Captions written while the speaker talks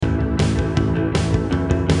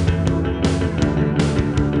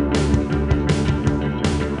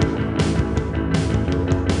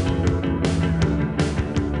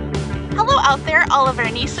out there, all of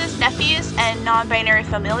our nieces, nephews, and non-binary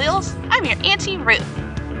familials. I'm your Auntie Ruth.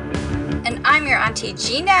 And I'm your Auntie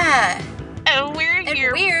Gina. And we're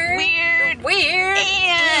your weird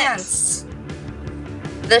ants.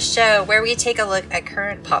 The show where we take a look at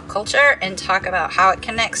current pop culture and talk about how it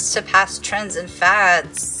connects to past trends and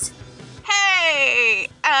fads. Hey!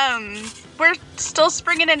 We're still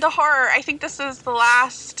springing into horror. I think this is the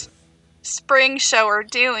last spring show we're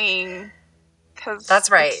doing. That's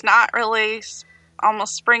right. It's not really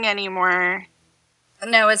almost spring anymore.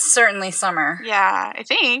 No, it's certainly summer. Yeah, I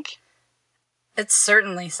think. It's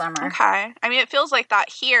certainly summer. Okay. I mean, it feels like that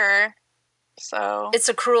here, so... It's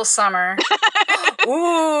a cruel summer.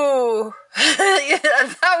 Ooh.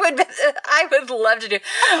 I would love to do...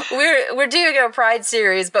 We're doing a Pride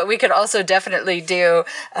series, but we could also definitely do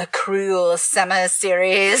a cruel summer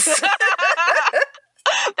series.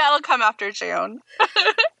 That'll come after June.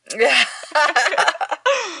 There's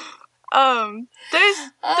this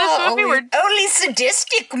movie where... Only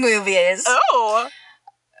sadistic movies. Oh.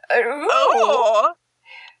 I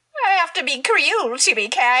have to be cruel to be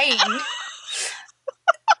kind.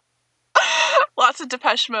 Lots of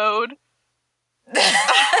Depeche Mode.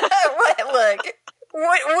 Look,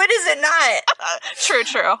 what is it not? True.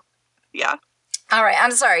 Yeah. All right,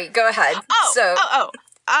 I'm sorry. Go ahead.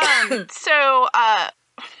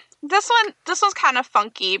 This one's kind of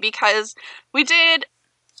funky because we did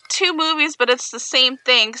 2 movies, but it's the same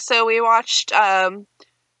thing. So we watched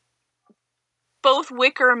both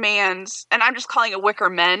Wicker Mans, and I'm just calling it Wicker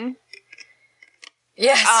Men.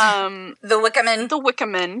 Yes. The Wicker Men. The Wicker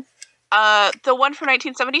Men. The one from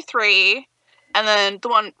 1973, and then the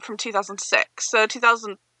one from 2006. So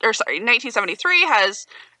 1973 has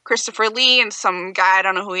Christopher Lee and some guy, I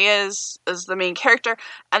don't know who he is the main character.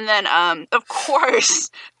 And then, of course,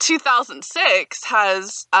 2006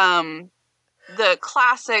 has the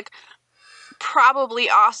classic, probably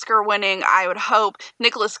Oscar-winning, I would hope,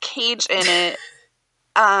 Nicolas Cage in it.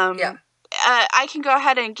 Yeah. I can go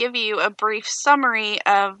ahead and give you a brief summary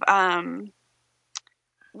of,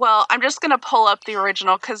 well, I'm just going to pull up the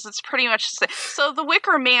original because it's pretty much the same. So The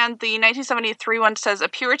Wicker Man, the 1973 one, says a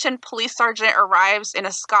Puritan police sergeant arrives in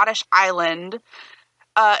a Scottish island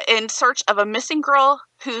in search of a missing girl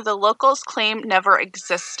who the locals claim never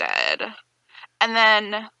existed. And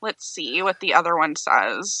then, let's see what the other one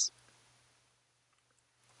says.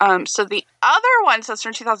 So the other one says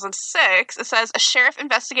from 2006, it says, a sheriff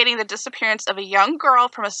investigating the disappearance of a young girl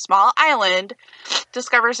from a small island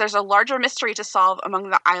discovers there's a larger mystery to solve among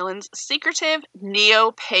the island's secretive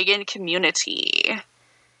neo-pagan community.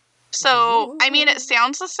 So, I mean, it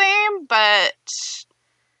sounds the same, but...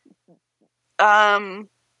 Yeah,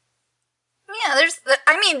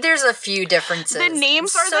 there's a few differences. The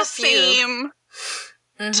names are the same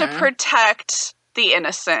to protect the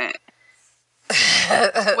innocent.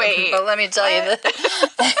 Wait, but let me tell you that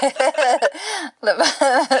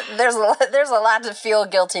there's a lot to feel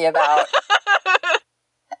guilty about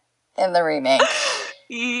in the remake.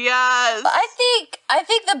 Yes, but I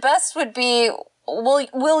think the best would be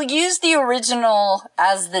we'll use the original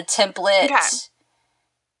as the template, okay.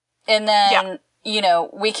 And then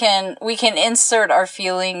we can insert our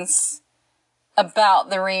feelings about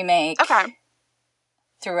the remake. Okay.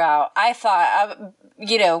 Throughout, I thought,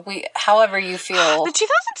 however you feel. The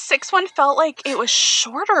 2006 one felt like it was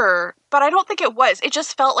shorter, but I don't think it was. It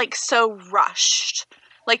just felt like so rushed.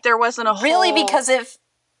 Like there wasn't a really whole... because it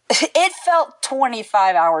felt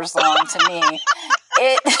 25 hours long to me.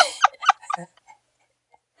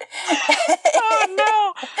 Oh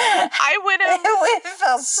no! It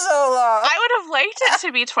felt so long. I would have liked it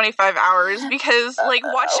to be 25 hours because, like,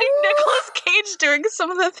 watching Nicolas Cage doing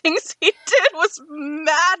some of the things he did was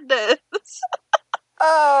madness.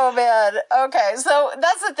 Oh man. Okay, so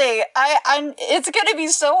that's the thing. It's gonna be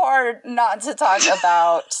so hard not to talk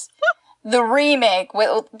about the remake.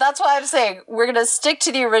 That's why I'm saying we're gonna stick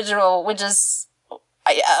to the original, which is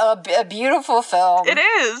a beautiful film. It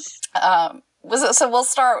is. So we'll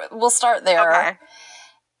start there. Okay.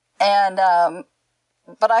 And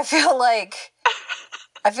but I feel like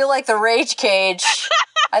the Rage Cage,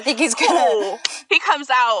 I think he's gonna he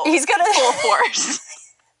comes out. He's gonna full force.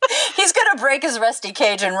 He's gonna break his rusty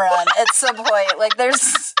cage and run at some point. Like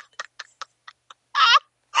there's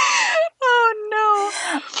oh no.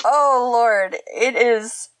 Oh Lord, it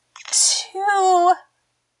is too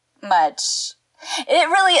much. It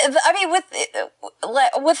really, I mean,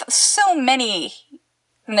 with so many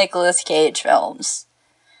Nicolas Cage films,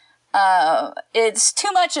 it's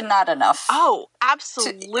too much and not enough. Oh,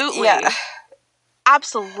 absolutely. Yeah.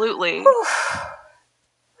 Absolutely.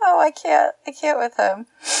 Oh, I can't with him.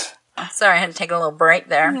 Sorry, I had to take a little break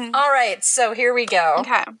there. Mhm. All right, so here we go.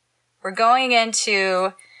 Okay. We're going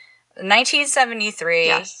into 1973.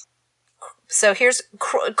 Yes. So here's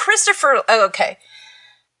Christopher. Oh, okay.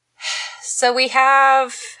 So we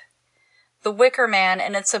have The Wicker Man,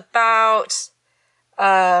 and it's about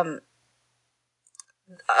a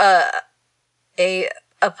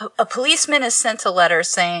policeman is sent a letter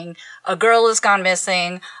saying a girl has gone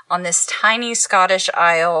missing on this tiny Scottish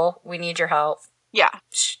isle. We need your help. Yeah.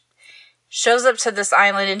 Shows up to this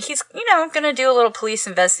island, and he's, going to do a little police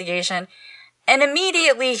investigation. And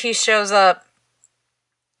immediately he shows up,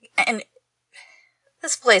 and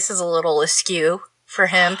this place is a little askew for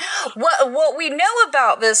him. What we know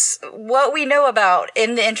about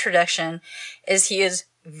in the introduction is he is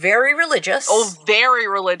very religious. Oh, very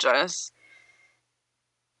religious.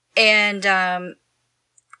 And,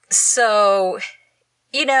 so,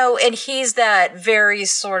 and he's that very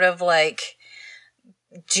sort of like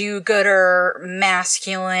do-gooder,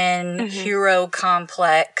 masculine, hero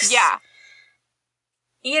complex. Yeah.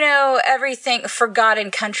 Everything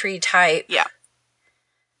forgotten country type. Yeah.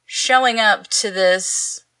 Showing up to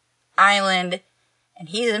this island, and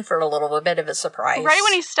he's in for a little bit of a surprise. Right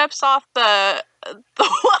when he steps off the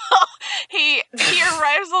well, he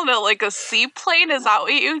arrives on a seaplane. Is that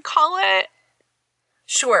what you call it?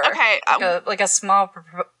 Sure. Okay. Like a small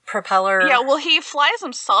propeller. Yeah. Well, he flies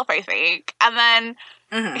himself, I think, and then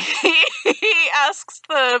he asks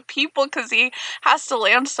the people, because he has to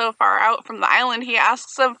land so far out from the island. He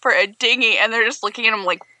asks them for a dinghy, and they're just looking at him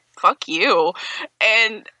like, "Fuck you,"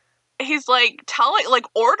 and he's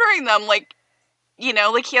ordering them, he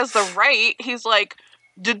has the right. He's like,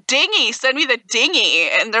 "The dinghy, send me the dinghy,"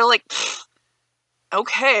 and they're like,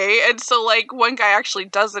 "Okay." And so one guy actually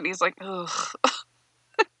does it. He's like, "Ugh."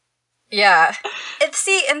 Yeah.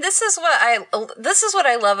 And this is what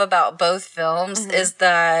I love about both films is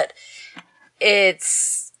that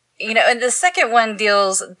it's, and the second one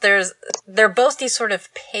they're both these sort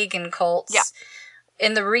of pagan cults. Yeah.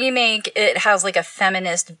 In the remake, it has a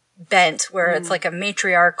feminist bent where it's a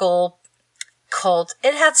matriarchal cult.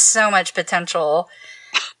 It had so much potential.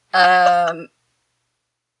 It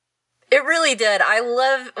really did.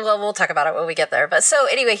 We'll talk about it when we get there. But so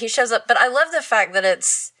anyway, he shows up, but I love the fact that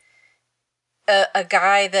it's a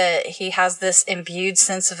guy that he has this imbued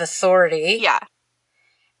sense of authority. Yeah.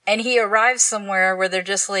 And he arrives somewhere where they're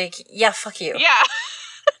just like, yeah, fuck you. Yeah.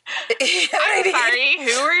 I'm sorry,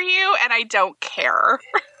 who are you? And I don't care.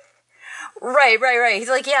 Right. He's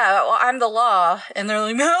like, yeah, well, I'm the law. And they're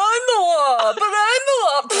like, no, I'm the law, but I'm the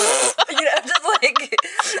law. Just what are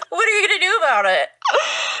you going to do about it?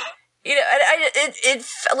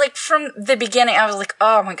 It from the beginning, I was like,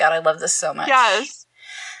 oh my God, I love this so much. Yes.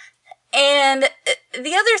 And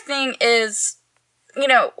the other thing is,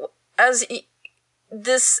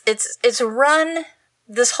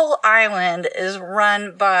 this whole island is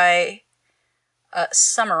run by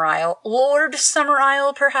Lord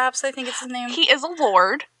Summerisle, perhaps, I think it's his name. He is a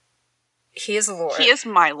lord. He is a lord. He is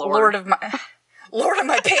my lord. Lord of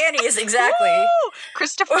my panties, exactly. Woo!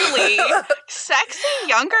 Christopher Lee. Sexy,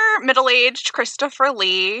 younger, middle-aged Christopher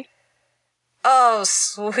Lee. Oh,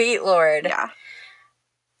 sweet lord. Yeah.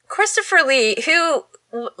 Christopher Lee, who,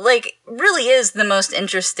 really is the most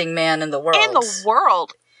interesting man in the world. In the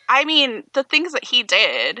world. I mean, the things that he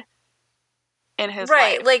did in his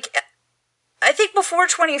life. Right, I think before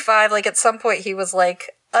 25, at some point he was, a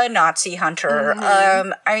Nazi hunter.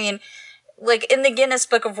 I mean, in the Guinness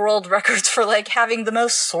Book of World Records for, having the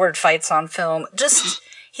most sword fights on film. Just,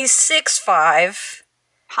 he's 6'5".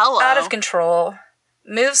 Hello. Out of control.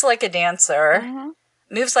 Moves like a dancer.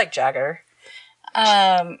 Moves like Jagger.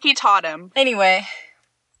 He taught him. Anyway.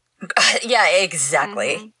 Yeah,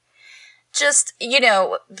 exactly. Just, he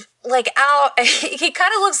kind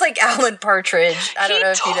of looks like Alan Partridge. I don't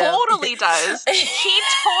know if you know. He totally does. He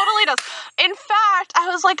totally does. In fact, I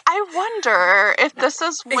was like, I wonder if this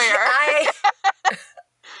is where...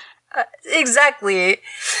 Exactly.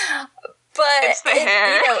 But, it's the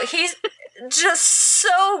hair. He's just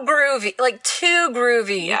so groovy, too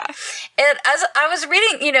groovy. Yeah. And as I was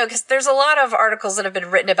reading, because there's a lot of articles that have been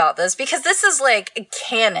written about this, because this is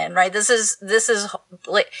canon, right? This is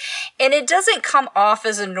and it doesn't come off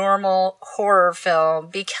as a normal horror film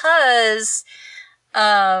because,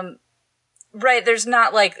 right, there's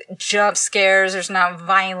not jump scares, there's not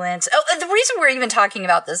violence. Oh, the reason we're even talking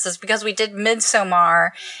about this is because we did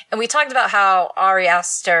Midsommar, and we talked about how Ari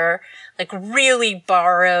Aster really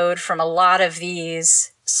borrowed from a lot of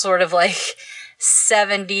these sort of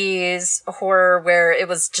 70s horror where it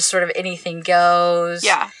was just sort of anything goes.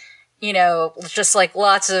 Yeah. Just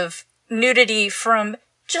lots of nudity from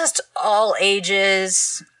just all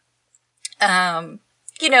ages.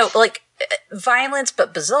 you know, like violence,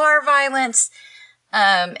 but bizarre violence.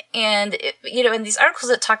 And, you know, in these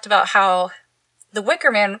articles it talked about how The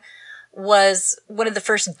Wicker Man was one of the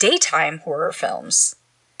first daytime horror films.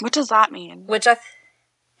 What does that mean?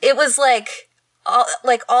 It was like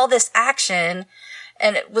all this action,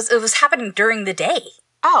 and it was happening during the day.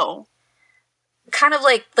 Oh. Kind of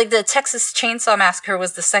like the Texas Chainsaw Massacre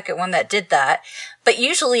was the second one that did that. But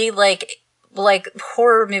usually like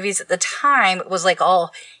horror movies at the time, it was like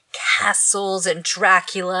all castles and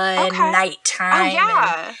Dracula and nighttime. Oh,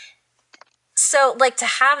 yeah. So, like, to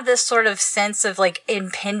have this sort of sense of, like,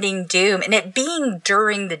 impending doom, and it being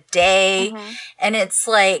during the day, and it's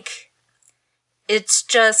like, there's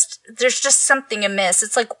just something amiss.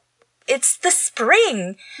 It's like, it's the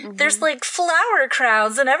spring. There's, like, flower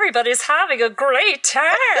crowds, and everybody's having a great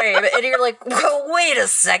time. And you're like, well, wait a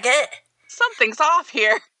second. Something's off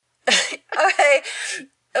here. Okay.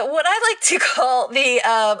 What I like to call the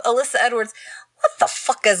Alyssa Edwards, what the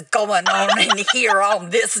fuck is going on in here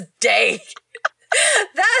on this day?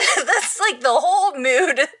 That's like the whole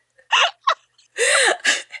mood.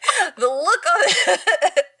 The look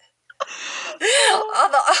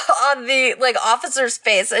on the like officer's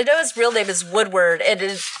face. I know his real name is Woodward, and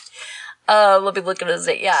it is let me look at his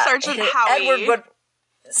name. Yeah, Sergeant Howie. Edward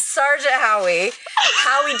Sergeant Howie.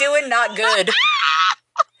 How we doing? Not good.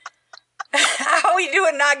 How we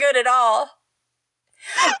doing? Not good at all.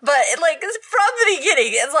 But like from the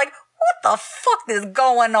beginning, it's like, what the fuck is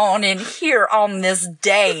going on in here on this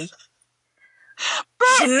day?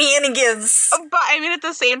 Shenanigans. But I mean, at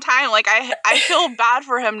the same time, like I feel bad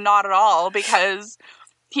for him, not at all, because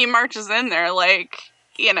he marches in there like,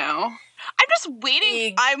 you know. I'm just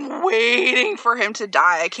waiting. I'm waiting for him to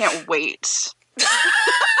die. I can't wait.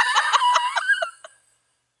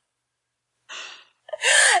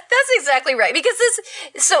 That's exactly right. Because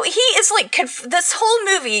so he is like, this whole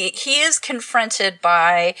movie, he is confronted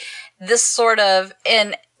by this sort of,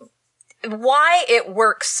 and why it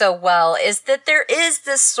works so well is that there is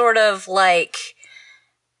this sort of like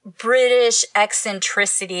British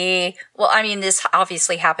eccentricity. Well, I mean, this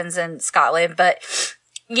obviously happens in Scotland, but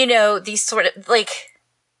you know, these sort of like,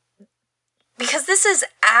 because this is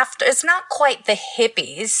after, it's not quite the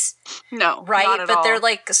hippies. No, right? not at but all. They're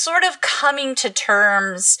like sort of coming to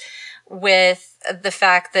terms with the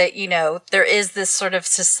fact that, you know, there is this sort of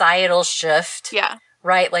societal shift. Yeah.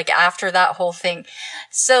 Right? Like after that whole thing.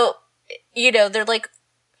 So, you know, they're like,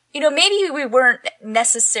 you know, maybe we weren't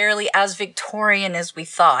necessarily as Victorian as we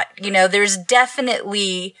thought. You know, there's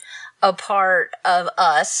definitely a part of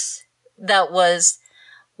us that was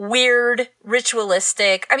weird,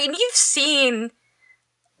 ritualistic. I mean, you've seen,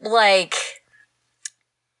 like,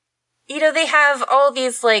 you know, they have all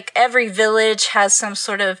these, like, every village has some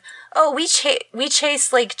sort of, oh, we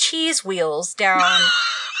chase, like, cheese wheels down.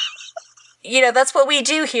 You know, that's what we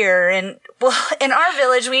do here. And, well, in our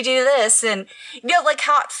village, we do this. And, you know, like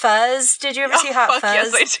Hot Fuzz. Did you ever see Hot Fuzz?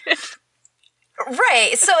 Yes, I did.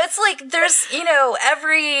 Right. So it's like there's, you know,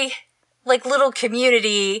 every, like, little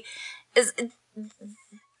community is,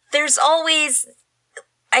 there's always,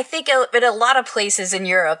 I think in a lot of places in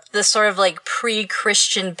Europe, this sort of, like,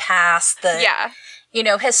 pre-Christian past that, you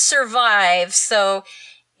know, has survived. So,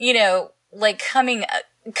 you know, like, coming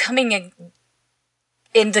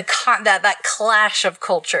into that clash of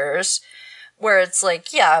cultures where it's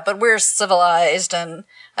like, yeah, but we're civilized and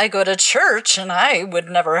I go to church and I would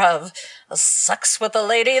never have sex with a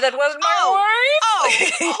lady that wasn't my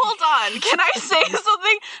wife. Oh, hold on. Can I say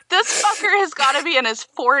something? This fucker has got to be in his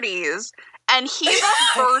 40s and he's a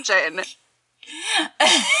virgin.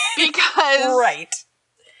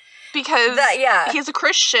 Because he's a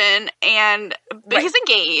Christian and but he's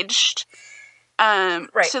engaged.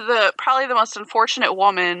 To probably the most unfortunate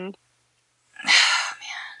woman. Oh,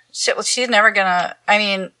 man. She's never gonna, I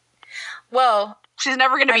mean, well. She's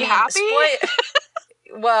never gonna be happy?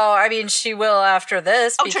 Well, I mean, she will after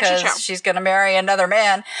this because she's gonna marry another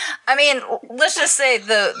man. I mean, let's just say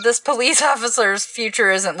this police officer's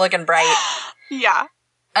future isn't looking bright. Yeah.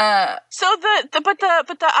 So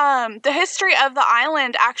the history of the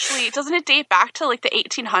island actually, doesn't it date back to like the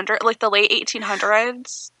 1800s, like the late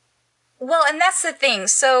 1800s? Well, and that's the thing.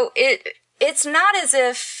 So it's not as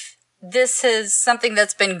if this is something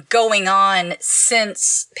that's been going on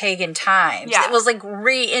since pagan times. Yeah. It was like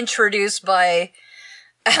reintroduced by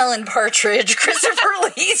Alan Partridge, Christopher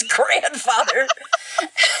Lee's grandfather.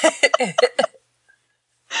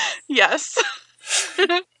 Yes.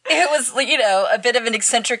 It was, you know, a bit of an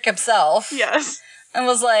eccentric himself. Yes. And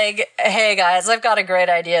was like, hey guys, I've got a great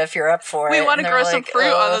idea if you're up for it. We want to grow some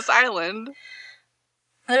fruit on this island.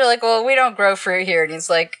 They're like, well, we don't grow fruit here. And he's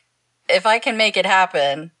like, if I can make it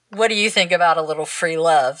happen, what do you think about a little free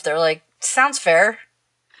love? They're like, sounds fair.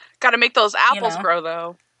 Gotta make those apples grow,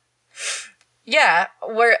 though. Yeah,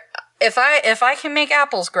 if I can make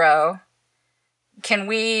apples grow, can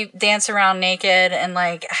we dance around naked and,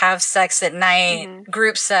 like, have sex at night,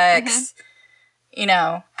 group sex, you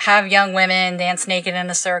know, have young women dance naked in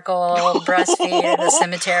a circle, breastfeed at a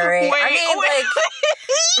cemetery. Wait.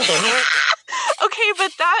 Okay,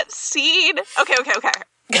 but that scene... Okay.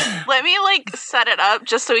 Let me, like, set it up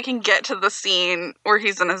just so we can get to the scene where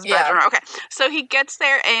he's in his bedroom. Okay, so he gets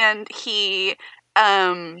there and he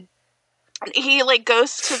like,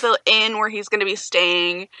 goes to the inn where he's going to be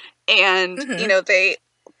staying, and, you know,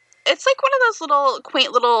 it's like one of those little,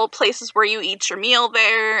 quaint little places where you eat your meal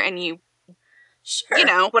there, and you, you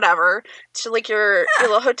know, whatever, to, like, your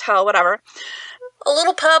little hotel, whatever. A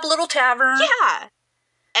little pub, little tavern. Yeah.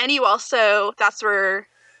 And you also, that's where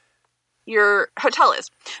your hotel is.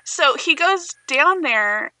 So he goes down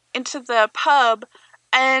there into the pub,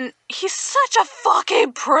 and he's such a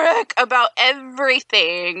fucking prick about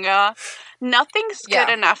everything. Nothing's good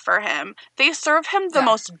enough for him. They serve him the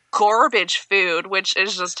most garbage food, which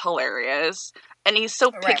is just hilarious. And he's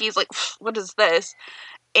so picky. He's like, what is this?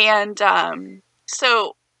 And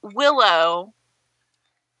so Willow,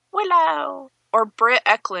 or Britt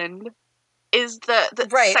Eklund, is the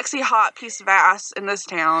sexy hot piece of ass in this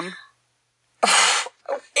town.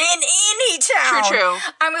 In any town. True.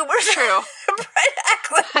 I mean, we're true. Britt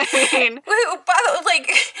Eklund. I mean, by the way,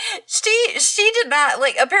 like, she did not,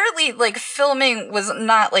 like, apparently, like, filming was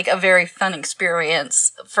not, like, a very fun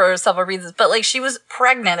experience for several reasons, but, like, she was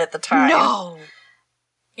pregnant at the time. No.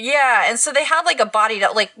 Yeah, and so they had, like, a body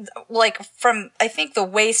that, like from, I think, the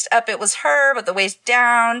waist up, it was her, but the waist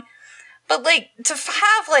down. But, like, to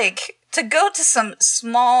have, like, to go to some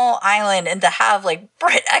small island and to have, like,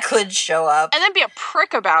 Britt Eklund show up. And then be a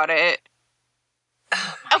prick about it.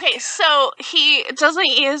 Oh okay, God. So he doesn't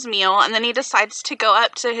eat his meal, and then he decides to go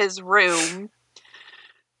up to his room.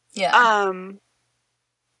 Yeah.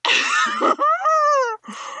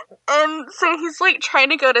 And so he's, like, trying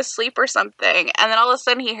to go to sleep or something, and then all of a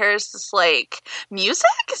sudden he hears this, like, music?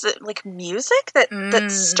 Is it, like, music that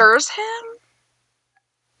stirs him?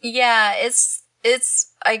 Yeah, it's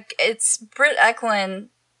Britt Eklund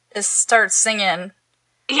starts singing.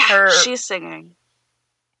 Yeah, she's singing.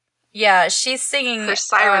 Yeah, she's singing her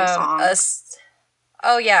siren song.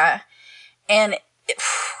 Oh yeah, and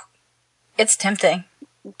it's tempting.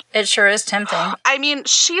 It sure is tempting. I mean,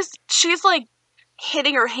 she's like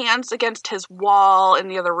hitting her hands against his wall in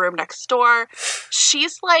the other room next door.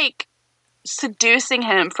 She's like seducing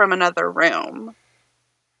him from another room.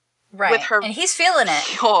 Right. With her, and he's feeling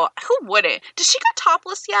it. Oh, who wouldn't? Did she go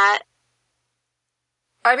topless yet?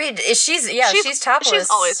 I mean, she's topless. She's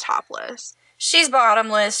always topless. She's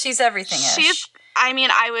bottomless. She's everything-ish. I mean,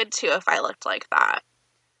 I would too if I looked like that.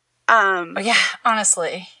 Yeah,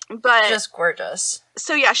 honestly. But just gorgeous.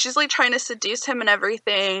 So yeah, she's like trying to seduce him and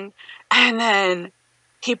everything, and then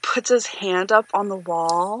he puts his hand up on the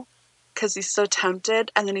wall because he's so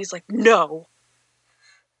tempted, and then he's like, no.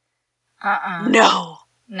 No.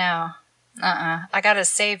 I gotta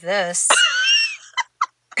save this.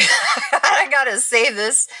 I gotta save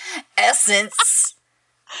this essence.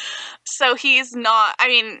 So he's not, I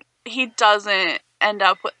mean, he doesn't end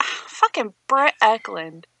up with fucking Britt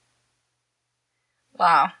Eklund.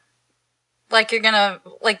 Wow. Like you're gonna,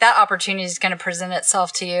 like that opportunity is gonna present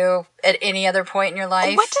itself to you at any other point in your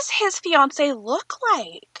life. What does his fiance look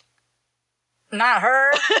like? Not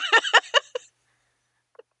her.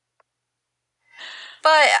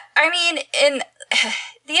 But, I mean, and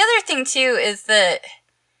the other thing, too, is that,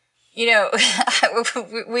 you know,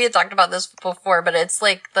 we had talked about this before, but it's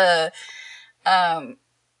like the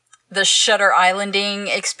Shutter Islanding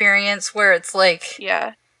experience where it's like,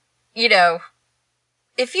 you know,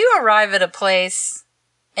 if you arrive at a place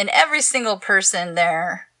and every single person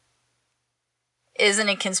there is in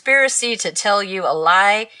a conspiracy to tell you a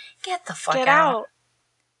lie, get the fuck out.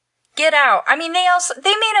 Get out. I mean, they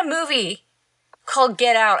made a movie called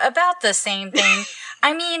Get Out about the same thing.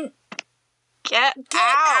 I mean, get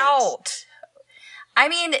out. I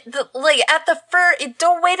mean, like at the first,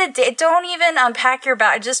 don't wait a day. Don't even unpack your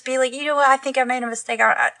bag. Just be like, you know what? I think I made a mistake.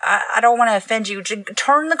 I don't want to offend you. Just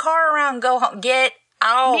turn the car around. Go home. Get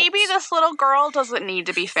out. Maybe this little girl doesn't need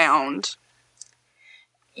to be found.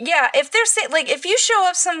 Yeah, if they're like, if you show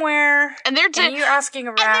up somewhere and you're asking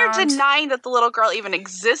around, and they're denying that the little girl even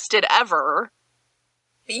existed ever.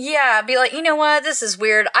 Yeah, be like, you know what? This is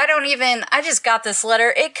weird. I just got this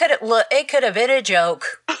letter. It could have been a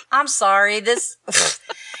joke. I'm sorry. This,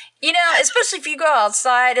 You know, especially if you go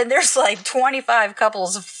outside and there's like 25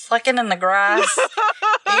 couples fucking in the grass.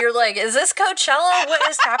 And you're like, is this Coachella? What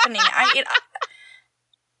is happening?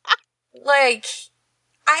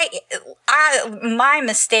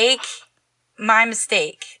 My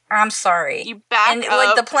mistake. I'm sorry. You back and up.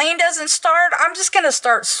 Like the plane doesn't start, I'm just gonna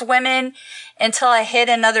start swimming until I hit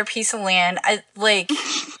another piece of land. And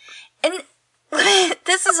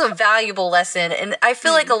this is a valuable lesson, and I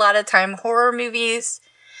feel like a lot of time horror movies,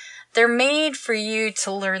 they're made for you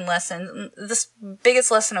to learn lessons. This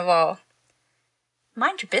biggest lesson of all: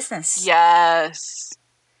 mind your business. Yes.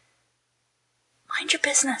 Mind your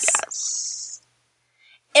business. Yes.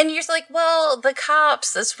 And you're like, well, the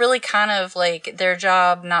cops, that's really kind of like their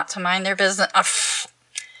job not to mind their business.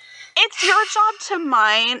 It's your job to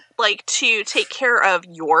mind, like, to take care of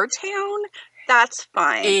your town. That's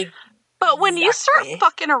fine. But when you start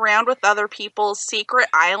fucking around with other people's secret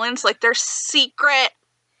islands, like their secret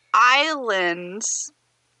islands,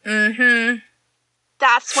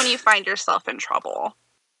 that's when you find yourself in trouble.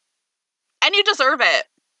 And you deserve it.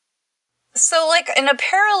 So, like, in a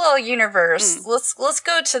parallel universe, let's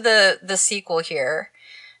go to the sequel here.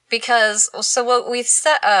 Because, so what we've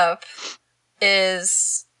set up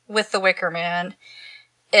is, with the Wicker Man,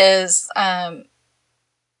 is, the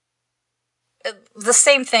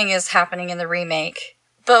same thing is happening in the remake.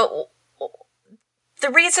 But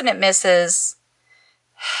the reason it misses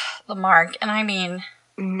the mark, and I mean...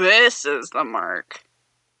 misses the mark.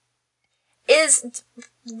 Is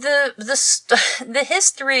the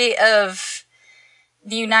history of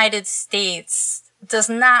the United States does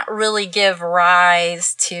not really give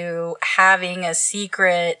rise to having a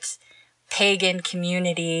secret pagan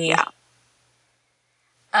community. Yeah.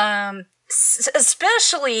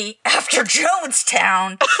 Especially after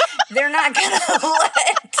Jonestown, they're not gonna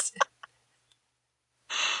let.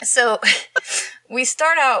 So we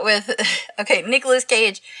start out with, okay, Nicolas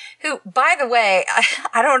Cage, who, by the way,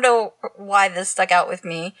 I don't know why this stuck out with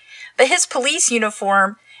me, but his police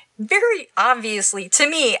uniform, very obviously, to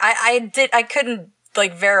me, I couldn't,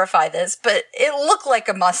 like, verify this, but it looked like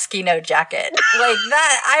a Moschino jacket. Like,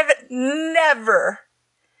 that, I've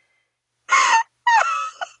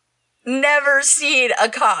never seen a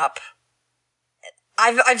cop.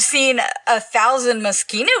 I've seen 1,000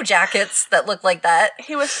 Moschino jackets that look like that.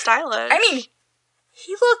 He was stylish. I mean,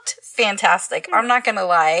 he looked fantastic. I'm not gonna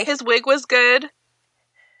lie. His wig was good.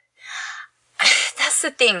 That's the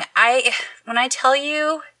thing. When I tell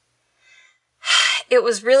you, it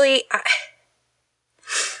was really...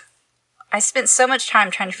 I spent so much time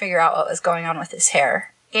trying to figure out what was going on with his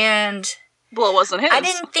hair. And... well, it wasn't his. I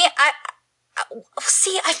didn't think...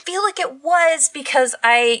 See, I feel like it was because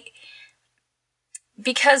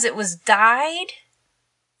it was dyed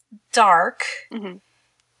dark,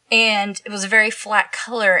 and it was a very flat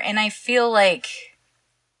color, and I feel like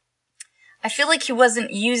he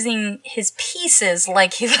wasn't using his pieces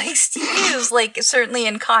like he likes to use, like certainly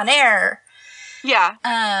in Con Air. Yeah.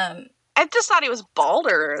 I just thought he was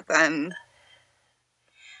balder than...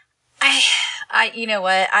 you know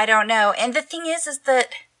what? I don't know. And the thing is that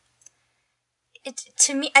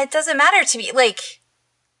to me, it doesn't matter to me. Like,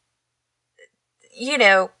 you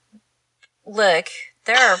know, look,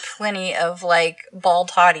 there are plenty of, like, bald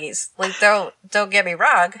hotties. Like, don't get me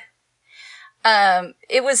wrong.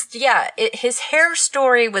 It was, his hair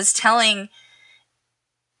story was telling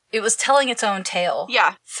its own tale.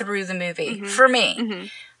 Yeah. Through the movie. For me.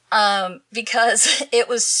 Because it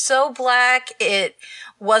was so black, it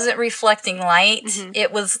wasn't reflecting light.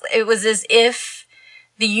 It was as if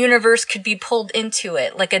the universe could be pulled into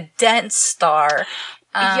it, like a dense star.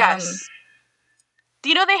 Yes. You know, do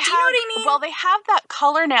you know what I mean? Well, they have that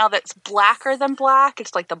color now that's blacker than black.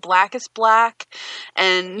 It's like the blackest black,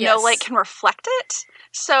 and no light can reflect it.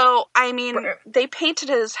 So, I mean, they painted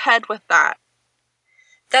his head with that.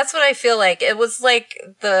 That's what I feel like. It was like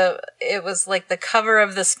the cover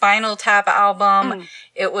of the Spinal Tap album.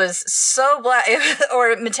 It was so black,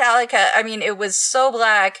 or Metallica. I mean, it was so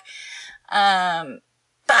black.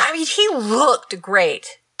 But I mean, he looked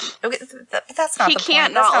great. Okay, but that's not the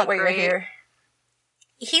point. That's not why you're here.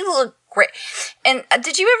 He looked great. And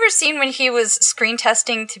did you ever see when he was screen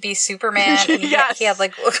testing to be Superman? And yes. He had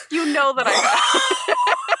like... You know that I...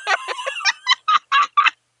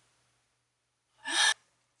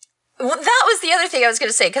 Well, that was the other thing I was going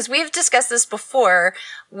to say, because we've discussed this before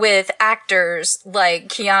with actors like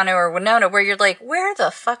Keanu or Winona, where you're like, where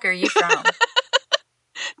the fuck are you from?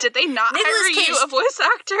 Did they not hire you a voice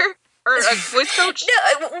actor? Or a voice coach?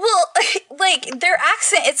 No, well, like, their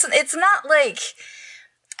accent, it's not like...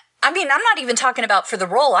 I mean, I'm not even talking about for the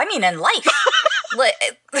role. I mean in life. Like,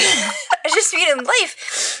 I just mean in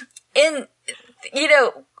life. And, you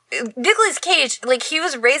know, Nicolas Cage, like, he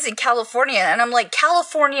was raised in California, and I'm like,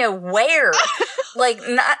 California where? Like,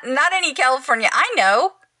 not any California I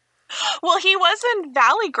know. Well, he was in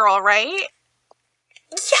Valley Girl, right?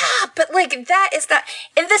 Yeah, but, like, that is not...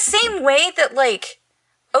 In the same way that, like,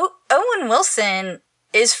 Owen Wilson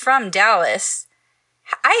is from Dallas,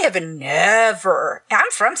 I have never...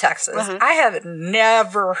 I'm from Texas. Uh-huh. I have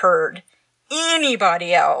never heard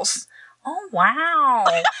anybody else. Oh, wow.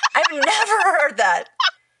 I've never heard that.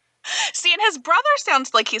 See, and his brother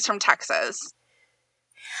sounds like he's from Texas.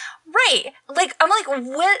 Right. Like, I'm like,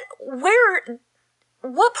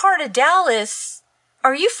 what part of Dallas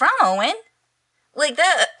are you from, Owen? Like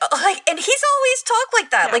that, like, and he's always talked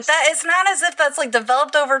like that. Yes. Like that, it's not as if that's like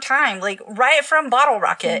developed over time, like right from Bottle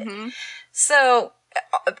Rocket. Mm-hmm. So,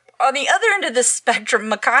 on the other end of the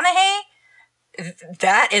spectrum, McConaughey,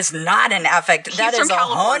 that is not an affect. He's that is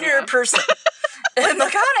 100%.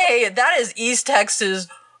 McConaughey, that is East Texas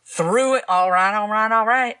through it. All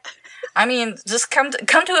right. I mean, just come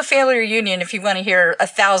to a family reunion if you want to hear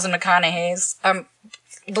 1,000 McConaughey's.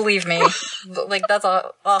 Believe me, like that's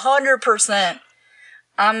 100%.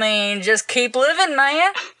 I mean, just keep living,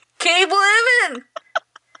 man. Keep living.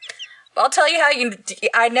 I'll tell you how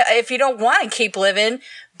I know if you don't want to keep living,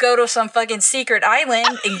 go to some fucking secret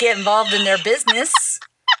island and get involved in their business.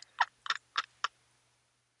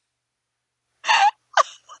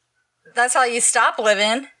 That's how you stop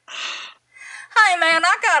living. Hey, man,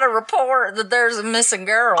 I got a report that there's a missing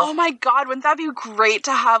girl. Oh, my God. Wouldn't that be great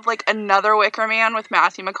to have, like, another Wicker Man with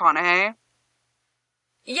Matthew McConaughey?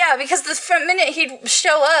 Yeah, because the minute he'd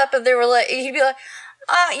show up, and he'd be like,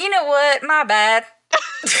 you know what? My bad.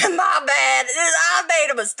 My bad. I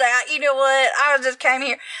made a mistake. You know what? I just came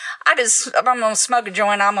here. I'm going to smoke a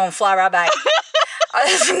joint. I'm going to fly right back.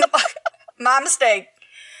 My mistake.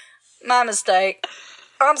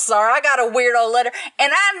 I'm sorry, I got a weirdo letter.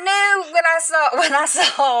 And I knew when I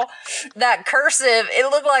saw that cursive,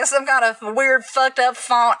 it looked like some kind of weird fucked up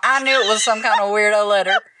font. I knew it was some kind of weirdo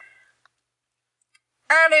letter.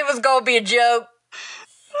 I knew it was gonna be a joke.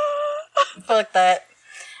 Fuck that.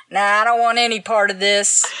 Nah, I don't want any part of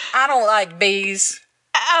this. I don't like bees.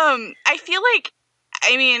 I feel like,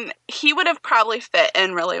 I mean, he would have probably fit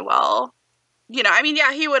in really well. You know, I mean,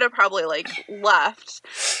 yeah, he would have probably, like, left.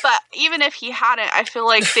 But even if he hadn't, I feel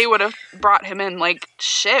like they would have brought him in, like,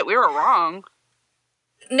 shit, we were wrong.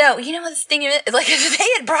 No, you know what the thing is? Like, if they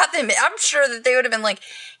had brought them in, I'm sure that they would have been like,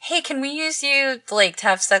 hey, can we use you, like, to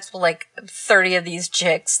have sex with, like, 30 of these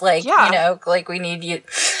chicks? Like, yeah. You know, like, we need you.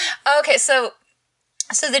 Okay, so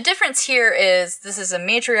the difference here is this is a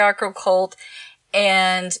matriarchal cult,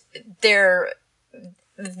 and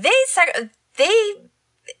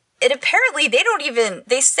and apparently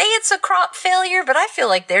they say it's a crop failure, but I feel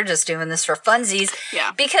like they're just doing this for funsies.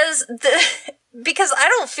 Yeah. Because I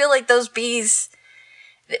don't feel like those bees,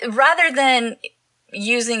 rather than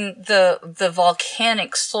using the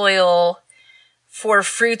volcanic soil for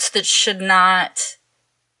fruits that should not,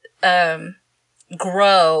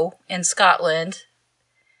 grow in Scotland,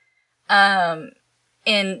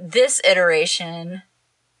 in this iteration,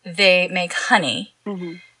 they make honey.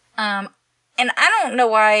 Mm-hmm. And I don't know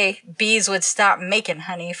why bees would stop making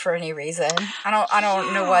honey for any reason. I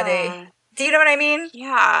don't know why they... Do you know what I mean?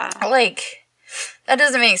 Yeah. Like, that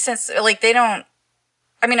doesn't make sense. Like, they don't...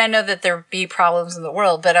 I mean, I know that there be problems in the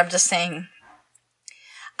world, but I'm just saying...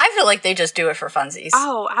 I feel like they just do it for funsies.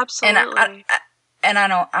 Oh, absolutely. And I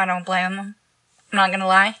don't blame them. I'm not gonna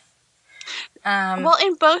lie. Well,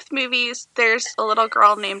 in both movies, there's a little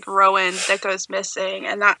girl named Rowan that goes missing,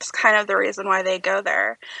 and that's kind of the reason why they go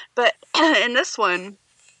there. But in this one,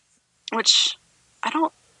 which I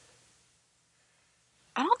don't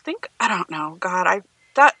know. God,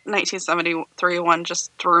 that 1973 one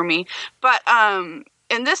just threw me. But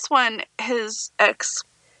in this one, his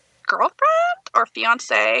ex-girlfriend or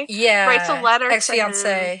fiance writes a letter to him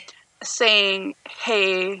saying,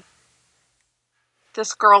 "Hey,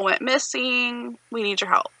 this girl went missing. We need your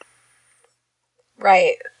help."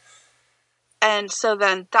 Right. And so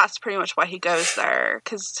then that's pretty much why he goes there,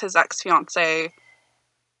 because his ex-fiance,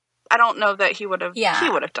 I don't know that he would have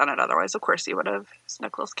done it otherwise. Of course he would have. It's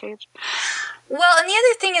Nicolas Cage. Well, and the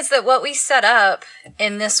other thing is that what we set up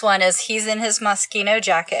in this one is he's in his Moschino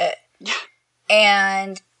jacket. Yeah.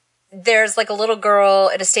 And there's like a little girl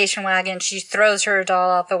at a station wagon. She throws her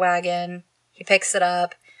doll out the wagon. He picks it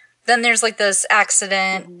up. Then there's like this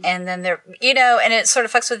accident, mm-hmm. and then and it sort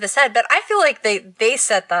of fucks with his head. But I feel like they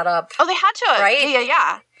set that up. Oh, they had to, right?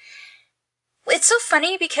 Yeah. It's so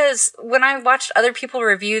funny because when I watched other people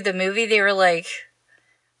review the movie, they were like,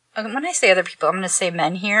 when I say other people, I'm going to say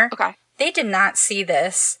men here. Okay. They did not see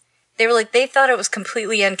this. they thought it was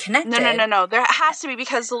completely unconnected. No. There has to be,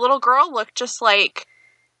 because the little girl looked just like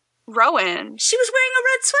Rowan. She was wearing a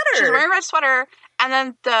red sweater. She was wearing a red sweater, and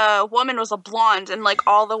then the woman was a blonde, and like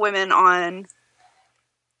all the women on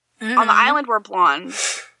the island were blonde.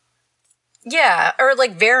 Yeah, or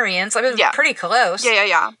like variants. I mean, it was pretty close.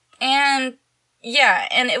 Yeah. And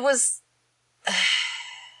and it was,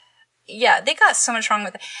 they got so much wrong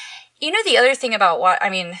with it. You know, the other thing about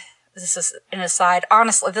this is an aside.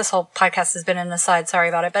 Honestly, this whole podcast has been an aside. Sorry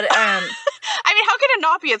about it, but I mean, how could it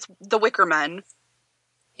not be? It's the Wicker Men.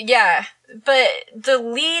 Yeah, but the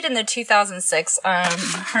lead in the 2006,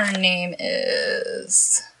 her name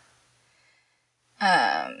is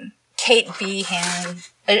Kate Behan,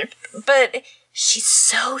 but she's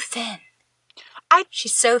so thin.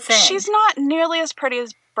 She's so thin. She's not nearly as pretty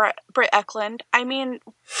as Britt Eklund. I mean,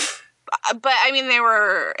 but I mean, they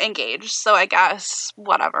were engaged, so I guess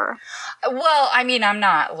whatever. Well, I mean, I'm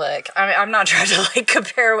not trying to like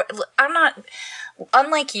compare. I'm not.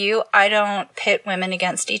 Unlike you, I don't pit women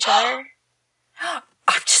against each other. I'm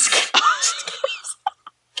just kidding.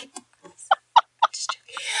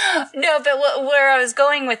 No, but where I was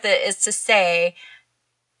going with it is to say,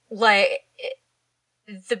 like,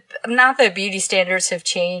 not that beauty standards have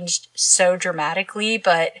changed so dramatically,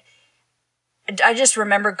 but I just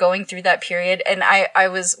remember going through that period, and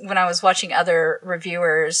when I was watching other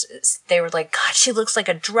reviewers, they were like, God, she looks like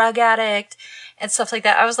a drug addict and stuff like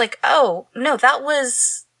that. I was like, oh, no, that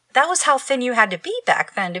was how thin you had to be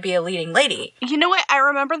back then to be a leading lady. You know what? I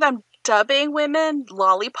remember them dubbing women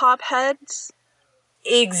lollipop heads.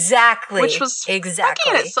 Exactly. Which was fucking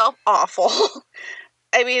in itself awful.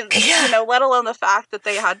 I mean, let alone the fact that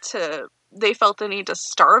they felt the need to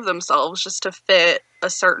starve themselves just to fit a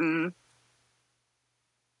certain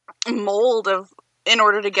mold in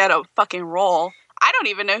order to get a fucking role. I don't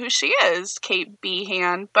even know who she is, Kate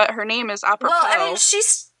Behan, but her name is apropos. Well, I mean,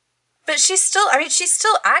 she's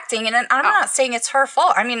still acting, and I'm not saying it's her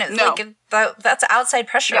fault. I mean, that's outside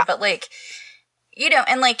pressure, but like,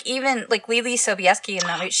 and like even like Lily Sobieski and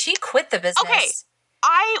them, she quit the business. Okay,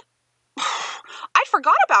 I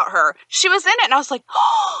forgot about her. She was in it, and I was like,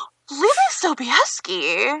 oh, Lily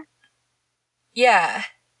Sobieski. Yeah.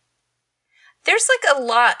 There's like a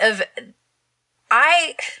lot of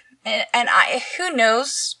who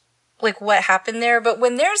knows like what happened there, but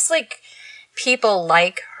when there's like people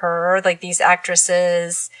like her, like these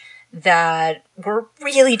actresses that were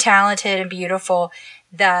really talented and beautiful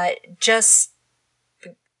that just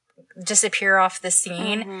disappear off the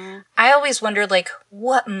scene, I always wondered like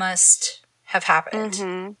what must have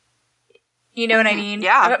happened. You know what I mean?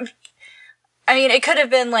 Yeah. I mean, it could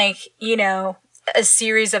have been like, a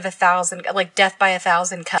series of 1,000, like death by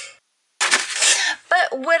 1,000 cuts.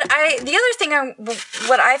 But what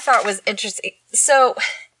I thought was interesting, so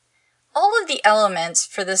all of the elements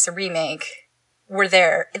for this remake were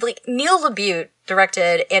there. Like Neil LaBute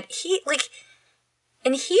directed, and he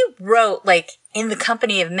wrote like In the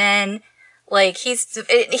Company of Men. Like he's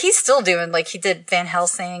still doing, like he did Van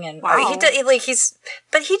Helsing, and he did like he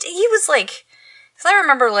was like, because I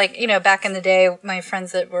remember like back in the day, my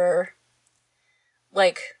friends that were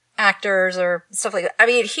like actors or stuff like that. I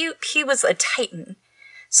mean, he was a titan.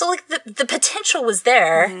 So like the potential was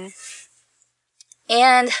there.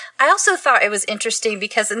 And I also thought it was interesting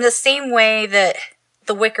because in the same way that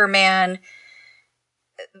The Wicker Man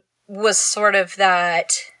was sort of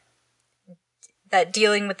that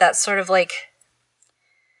dealing with that sort of like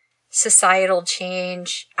societal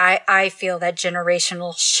change, I feel that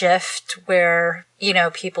generational shift where,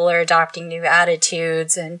 people are adopting new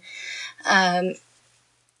attitudes and,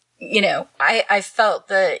 I felt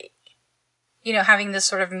that, having this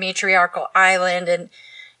sort of matriarchal island and,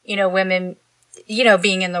 women,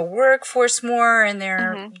 being in the workforce more and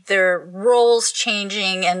their roles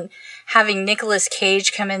changing, and having Nicolas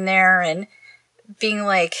Cage come in there and being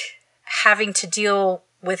like having to deal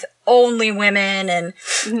with only women and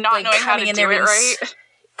not like, knowing how to do it right.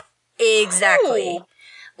 Exactly. Ooh.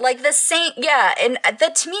 Like the same, and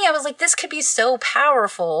that to me, I was like, this could be so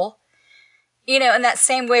powerful. In that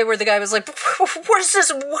same way where the guy was like, what is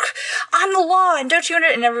this? I'm the law, and don't you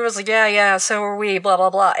understand? And everyone's like, yeah, so are we, blah, blah,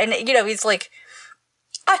 blah. And, he's like,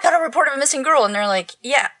 I got a report of a missing girl. And they're like,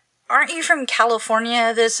 yeah, aren't you from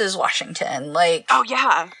California? This is Washington. Like, oh,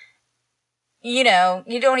 yeah.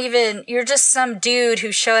 You're just some dude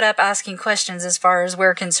who showed up asking questions as far as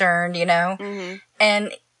we're concerned,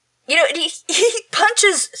 And, he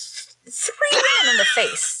punches 3 women in the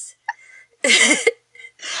face.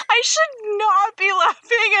 I should not be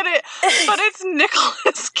laughing at it, but it's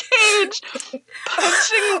Nicolas Cage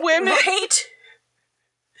punching women. Right?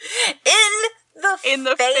 In the in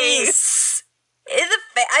the face.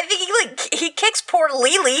 I think he kicks poor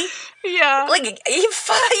Lily. Yeah. Like, he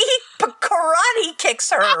karate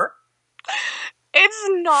kicks her. It's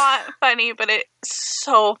not funny, but it's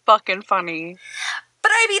so fucking funny.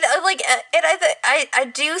 But I mean, like, and I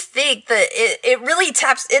do think that it really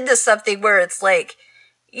taps into something where it's like,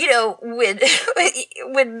 you know, when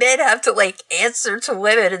men have to, like, answer to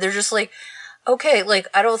women, and they're just like, okay, like,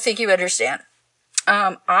 I don't think you understand.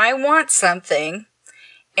 I want something,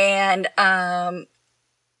 and, I'm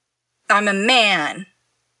a man.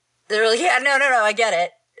 They're like, yeah, no, I get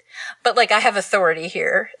it. But, like, I have authority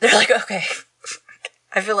here. They're like, okay.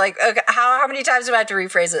 I feel like, okay, how many times do I have to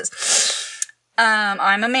rephrase this?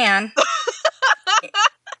 I'm a man.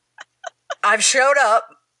 I've showed up.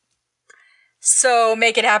 So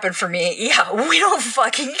make it happen for me. Yeah, we don't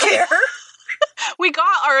fucking care. We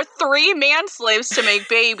got our 3 man slaves to make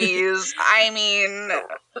babies. I mean...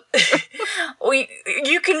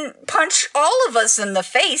 you can punch all of us in the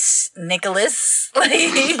face, Nicholas. Like,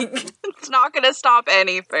 it's not gonna stop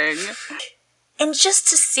anything. And just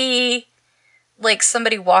to see, like,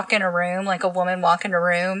 somebody walk in a room, like a woman walk in a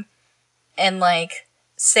room, and, like,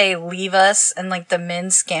 say, leave us, and, like, the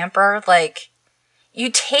men scamper, like, you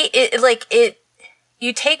take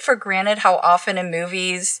for granted how often in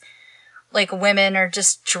movies, like, women are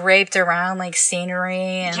just draped around, like, scenery,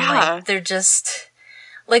 and, like, they're just,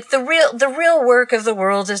 like, the real work of the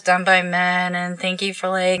world is done by men, and thank you for,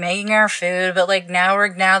 like, making our food, but, like, now we're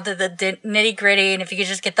down to the nitty gritty, and if you could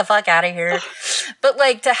just get the fuck out of here. But,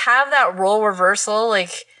 like, to have that role reversal,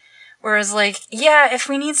 like, whereas, like, yeah, if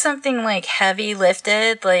we need something, like, heavy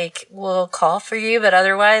lifted, like, we'll call for you, but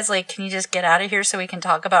otherwise, like, can you just get out of here so we can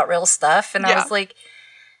talk about real stuff? And I was like,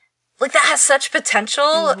 that has such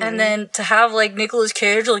potential, and then to have, like, Nicolas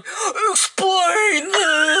Cage, like, explain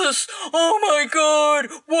this! Oh my god,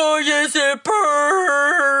 why is it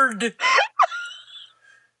burned?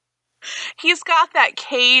 He's got that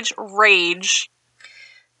Cage rage.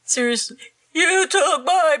 Seriously. You took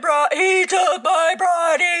my bride, he took my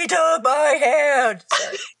bride, he took my hand.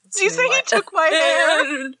 Sorry, did you say he took my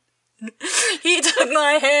hand? He took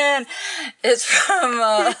my hand. It's from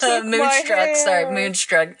Moonstruck. Sorry,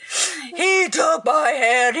 Moonstruck. He took my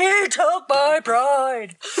hand, he took my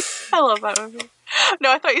bride. I love that movie.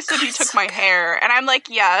 No, I thought you said he took my hair. And I'm like,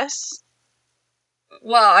 yes.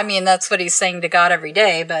 Well, I mean, that's what he's saying to God every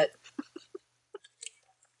day, but...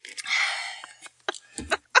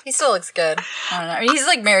 He still looks good. I don't know. I mean, he's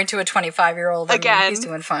like married to a 25-year-old. Again. He's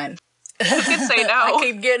doing fine. You could say no. I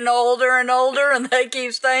keep getting older and older, and they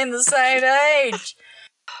keep staying the same age.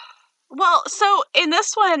 Well, so in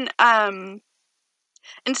this one,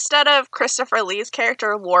 instead of Christopher Lee's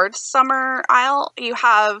character, Lord Summer Isle, you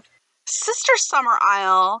have Sister Summer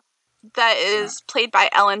Isle that is played by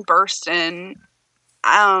Ellen Burstyn.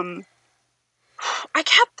 I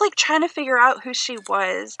kept, like, trying to figure out who she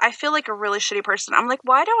was. I feel like a really shitty person. I'm like,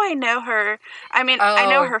 why do I know her? I mean, I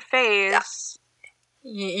know her face.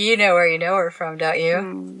 You know where you know her from, don't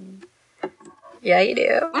you? Yeah, you do.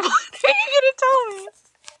 What are you gonna tell me?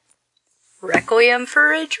 Requiem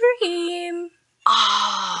for a Dream.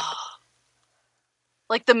 Oh.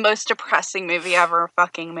 Like, the most depressing movie ever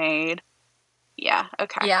fucking made. Yeah,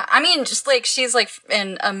 okay. Yeah, I mean, just, like, she's, like,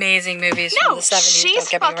 in amazing movies from the 70s, she's don't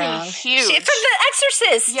get me wrong. fucking huge. From The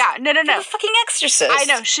Exorcist! Yeah, no. From The fucking Exorcist. I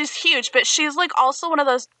know, she's huge, but she's, like, also one of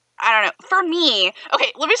those, I don't know, for me,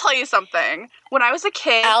 okay, let me tell you something. When I was a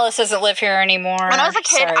kid... Alice doesn't live here anymore. When I was a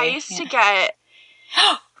kid, I used to get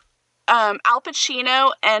Al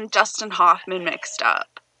Pacino and Dustin Hoffman mixed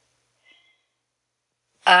up.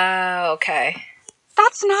 Okay.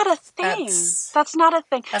 That's not a thing. That's not a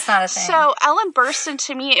thing. That's not a thing. So, Ellen Burstyn,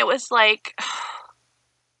 to me, it was like...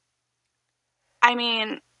 I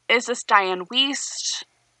mean, is this Diane Wiest?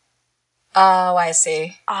 Oh, I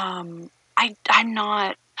see. I'm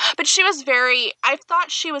not... But she was very... I thought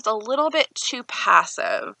she was a little bit too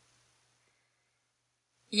passive.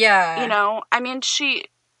 Yeah. You know? I mean, she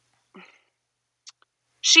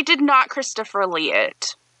did not Christopher Lee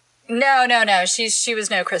it. No. She was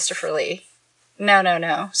no Christopher Lee.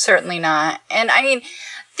 No. Certainly not. And I mean,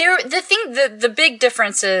 the big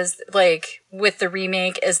difference is, like, with the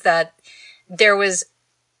remake is that they were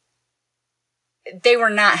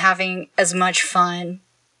not having as much fun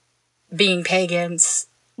being pagans.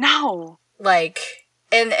 No. Like,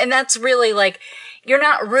 and that's really, like, you're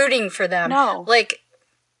not rooting for them. No. Like,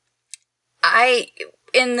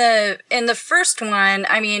 in the first one,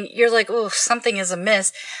 I mean, you're like, oh, something is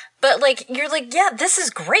amiss. But, like, you're like, yeah, this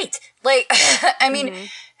is great. Like, I mean,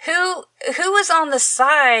 who is on the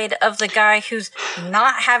side of the guy who's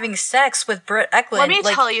not having sex with Britt Eklund? Let me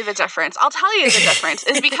tell you the difference. I'll tell you the difference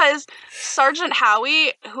is because Sergeant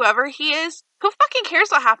Howie, whoever he is, who fucking cares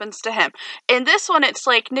what happens to him? In this one, it's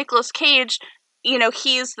like Nicolas Cage,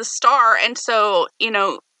 he's the star, and so,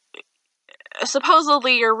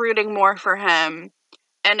 supposedly you're rooting more for him,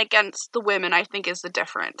 and against the women, I think, is the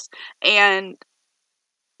difference. And,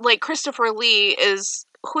 like, Christopher Lee is...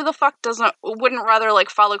 Who the fuck wouldn't rather,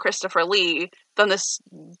 like, follow Christopher Lee than this,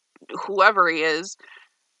 whoever he is?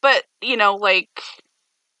 But, like,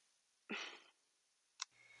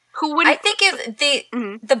 who wouldn't... I think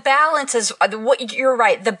if the balance is, you're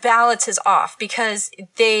right, the balance is off, because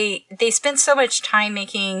they spent so much time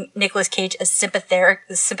making Nicolas Cage a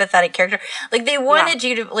sympathetic character. Like, they wanted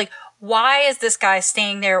you to, like, why is this guy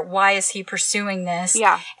staying there? Why is he pursuing this?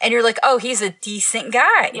 Yeah. And you're like, oh, he's a decent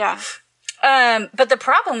guy. Yeah. But the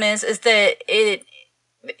problem is that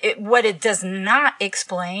what it does not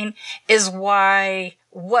explain is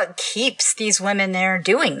what keeps these women there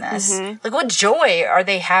doing this. Mm-hmm. Like, what joy are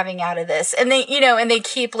they having out of this? And they, and they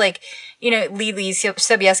keep, like, Lily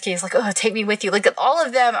Sobieski is like, oh, take me with you. Like, all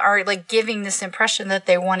of them are, like, giving this impression that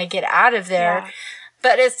they want to get out of there. Yeah.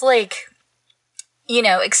 But it's like,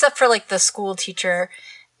 except for, like, the school teacher,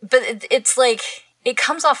 but it's like, it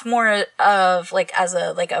comes off more of, like, as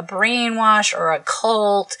a brainwash or a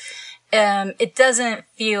cult. It doesn't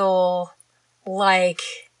feel like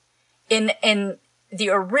in the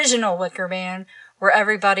original Wicker Man, where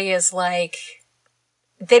everybody is like,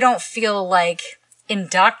 they don't feel like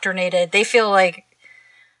indoctrinated. They feel like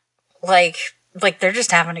they're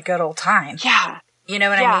just having a good old time. Yeah. You know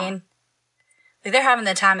what I mean? Like, they're having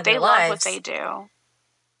the time of their lives. They love what they do.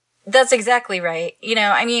 That's exactly right.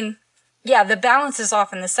 Yeah, the balance is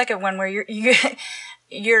off in the second one, where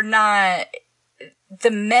you're not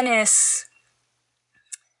the menace.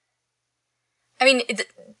 I mean,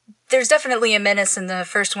 there's definitely a menace in the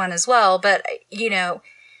first one as well, but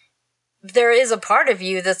there is a part of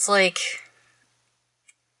you that's like,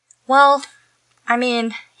 well, I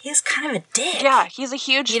mean, he's kind of a dick. Yeah, he's a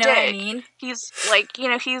huge dick. You know what I mean? He's like,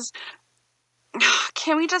 he's.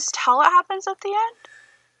 Can we just tell what happens at the end?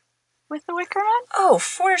 With the Wicker Man? Oh,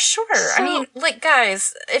 for sure. I mean, like,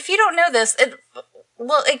 guys, if you don't know this,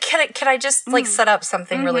 can I just, like, set up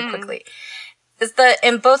something really quickly? Is that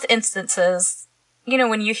in both instances,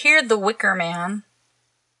 when you hear the Wicker Man,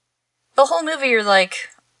 the whole movie you're like,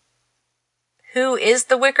 who is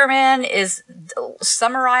the Wicker Man? Is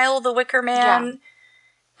Summerisle the Wicker Man?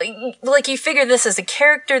 Yeah. Like, you figure this is a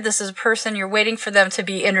character, this is a person, you're waiting for them to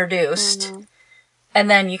be introduced. Mm-hmm. And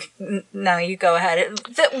then you go ahead.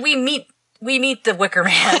 We meet the Wicker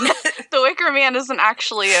Man. The Wicker Man isn't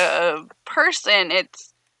actually a person.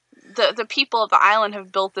 It's the people of the island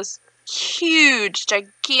have built this huge,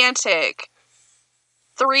 gigantic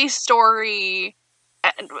 3-story,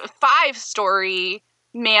 5-story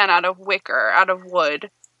man out of wicker, out of wood,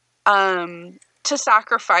 to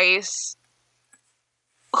sacrifice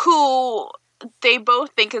who they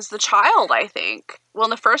both think is the child, I think. Well, in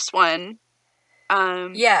the first one...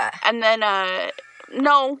 yeah. And then,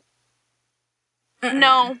 no.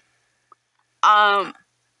 Mm-mm. No.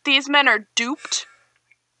 These men are duped,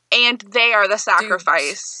 and they are the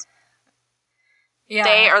sacrifice. Duped. Yeah.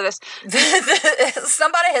 They are this...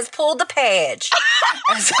 Somebody has pulled the page.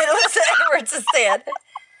 As Edwards has said.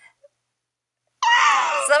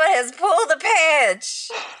 Somebody has pulled the page.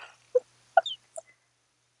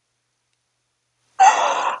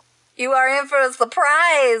 You are in for a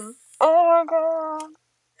surprise. Oh my god.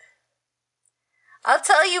 I'll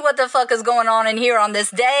tell you what the fuck is going on in here on this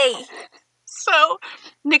day. So,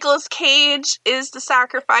 Nicolas Cage is the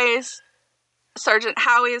sacrifice. Sergeant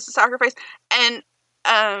Howie is the sacrifice. And,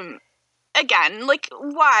 again, like,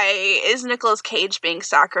 why is Nicolas Cage being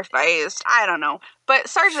sacrificed? I don't know. But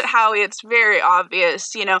Sergeant Howie, it's very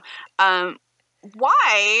obvious,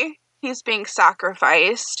 why he's being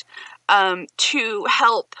sacrificed, to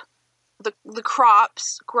help the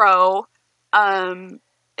crops grow, and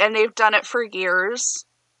they've done it for years.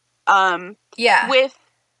 Yeah.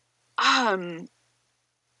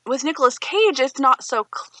 With Nicolas Cage, it's not so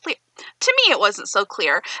clear. To me, it wasn't so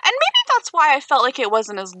clear. And maybe that's why I felt like it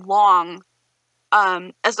wasn't as long,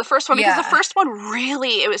 as the first one, because the first one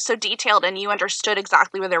really, it was so detailed and you understood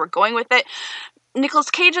exactly where they were going with it.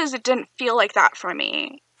 Nicolas Cage's, it didn't feel like that for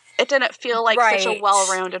me. It didn't feel like such a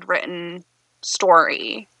well-rounded written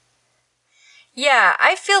story. Yeah,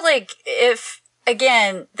 I feel like it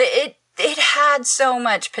had so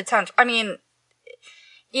much potential. I mean,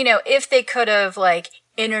 if they could have, like,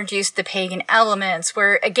 introduced the pagan elements,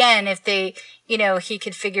 where, again, if they, he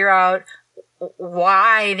could figure out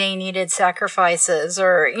why they needed sacrifices,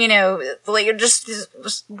 or, you know, like, just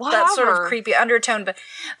that sort of creepy undertone. But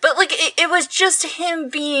like, it was just him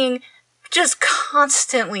being just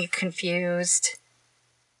constantly confused.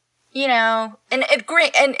 You know, and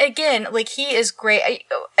great, and again, like, he is great.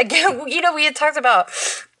 Again, you know, we had talked about,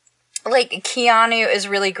 like, Keanu is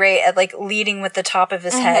really great at, like, leading with the top of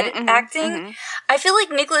his head acting. I feel like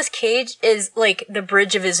Nicolas Cage is, like, the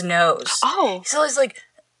bridge of his nose. Oh. He's always like,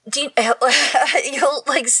 you'll,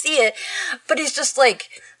 like, see it, but he's just, like,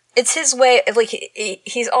 it's his way, like,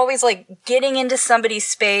 he's always, like, getting into somebody's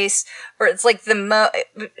space, or it's, like, you'll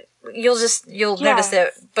notice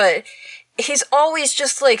it, but he's always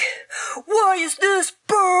just like, why is this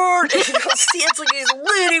bird? And you'll see it's like he's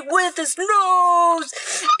leading with his nose.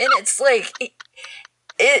 And it's like,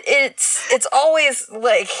 it's always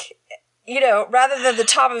like, you know, rather than the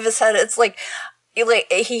top of his head, it's like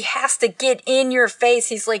he has to get in your face.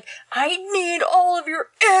 He's like, I need all of your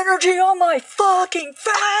energy on my fucking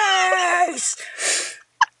face.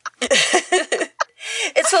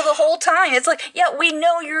 And so the whole time, it's like, yeah, we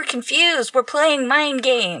know you're confused. We're playing mind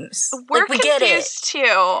games. We're like, we get it. confused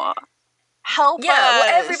too. Help us.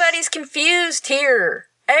 Well, everybody's confused here.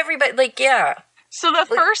 Everybody, like, yeah. So the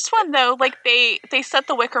first one, though, like, they set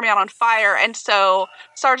the Wicker Man on fire, and so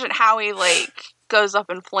Sergeant Howie, like, goes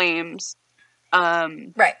up in flames.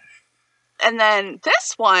 Right. And then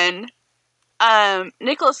this one,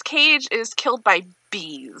 Nicolas Cage is killed by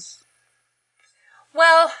bees.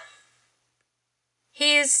 Well,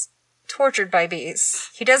 he's tortured by bees.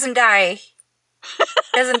 He doesn't die.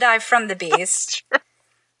 Doesn't die from the bees.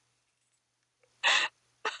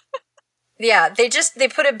 Yeah, they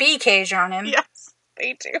put a bee cage on him. Yes,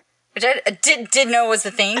 they do. Which I didn't know was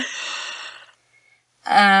a thing.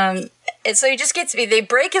 And so he just gets they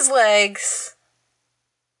break his legs.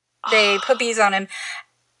 They put bees on him.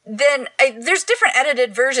 Then there's different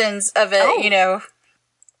edited versions of it, you know.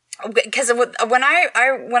 Because when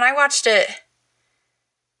I watched it,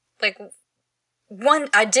 like,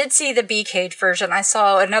 I did see the bee cage version. I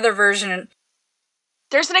saw another version.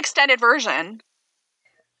 There's an extended version.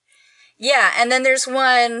 Yeah, and then there's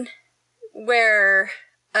one where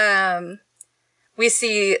we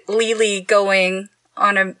see Lily going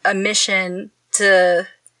on a mission to...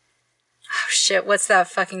 Oh, shit, what's that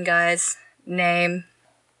fucking guy's name?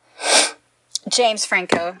 James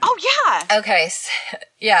Franco. Oh, yeah! Okay,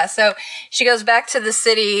 yeah, so she goes back to the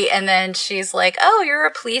city, and then she's like, oh, you're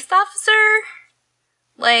a police officer?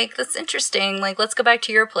 Like, that's interesting. Like, let's go back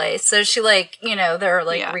to your place. So she, like, you know, they're,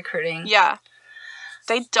 like, recruiting. Yeah.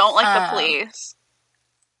 They don't like the police.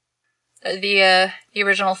 The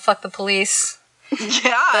original Fuck the Police.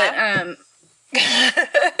 Yeah. But,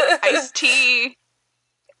 Ice-T.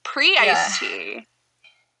 Pre-Ice-T.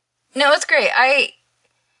 No, it's great.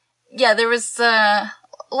 There was a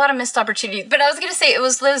lot of missed opportunity. But I was going to say, it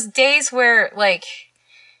was those days where, like,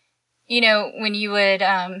 you know, when you would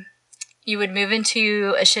move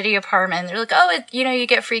into a shitty apartment, they're like, oh, you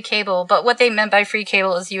get free cable. But what they meant by free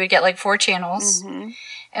cable is you would get, like, 4 channels. Mm-hmm.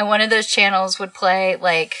 And one of those channels would play,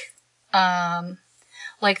 like The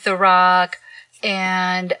Rock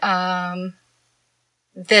and,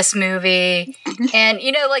 this movie, and,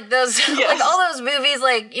 you know, like, those, like, all those movies,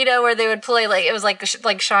 like, you know, where they would play, like, it was,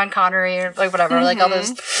 like Sean Connery, or, like, whatever, like, all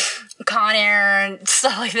those Con Air and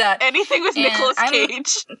stuff like that. Anything with Nicolas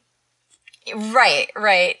Cage. Right.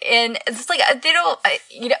 And it's like, they don't,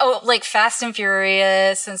 you know, like, Fast and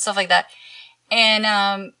Furious and stuff like that.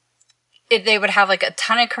 And, they would have, like, a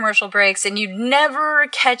ton of commercial breaks, and you'd never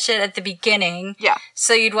catch it at the beginning. Yeah.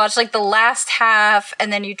 So you'd watch, like, the last half,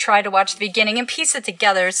 and then you'd try to watch the beginning and piece it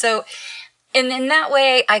together. So, and in that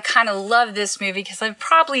way, I kind of love this movie, because I've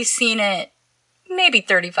probably seen it maybe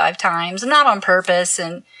 35 times, not on purpose,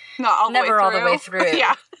 and never all the way through.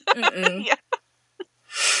 Yeah. Yeah.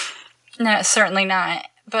 No, certainly not.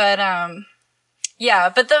 But, yeah,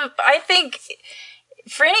 but I think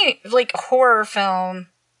for any, like, horror film,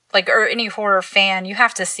 like, or any horror fan, you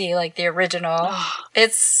have to see, like, the original.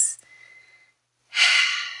 It's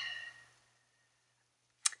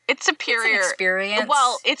superior. It's an experience.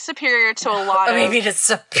 Well, it's superior to a lot of... Maybe it's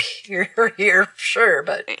superior, sure,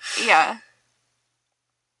 but... Yeah.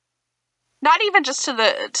 Not even just to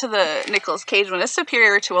the Nicolas Cage one. It's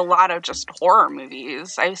superior to a lot of just horror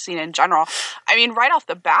movies I've seen in general. I mean, right off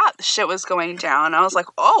the bat, the shit was going down. I was like,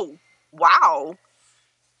 oh, wow.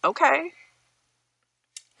 Okay.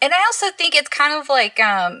 And I also think it's kind of like,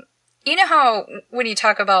 you know how when you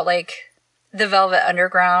talk about, like, the Velvet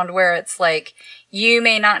Underground, where it's like, you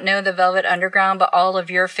may not know the Velvet Underground, but all of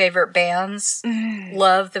your favorite bands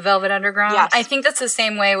love the Velvet Underground. Yes. I think that's the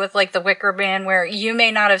same way with, like, the Wicker Man, where you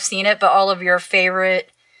may not have seen it, but all of your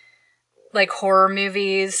favorite, like, horror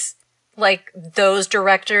movies, like, those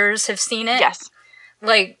directors have seen it. Yes.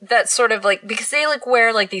 Like, that's sort of, like, because they, like,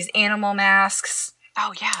 wear, like, these animal masks.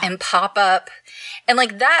 Oh, yeah. And pop up. And,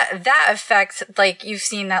 like, that effect, like, you've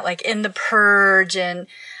seen that, like, in The Purge and,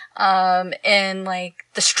 in, like,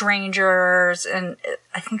 The Strangers, and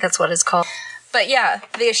I think that's what it's called. But, yeah,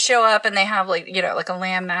 they show up and they have, like, you know, like, a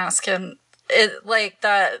lamb mask, and it, like,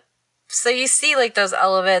 that. So you see, like, those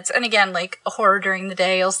elements, and again, like, horror during the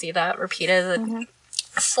day, you'll see that repeated. Mm-hmm.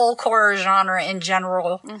 Folk horror genre in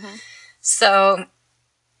general. Mm-hmm. So,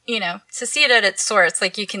 you know, to see it at its source,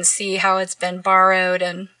 like, you can see how it's been borrowed,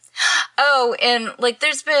 and like,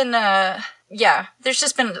 there's been, there's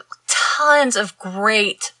just been tons of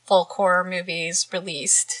great folk horror movies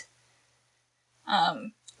released,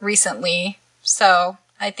 recently, so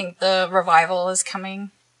I think the revival is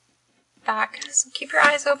coming back, so keep your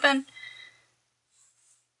eyes open.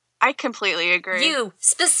 I completely agree. You!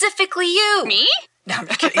 Specifically you! Me? No, I'm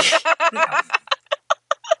not kidding. No.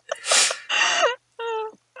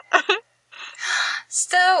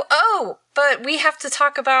 So, but we have to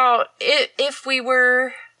talk about it if we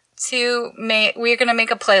were to we're going to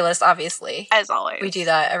make a playlist, obviously. As always. We do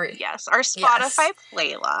that every... Yes, our Spotify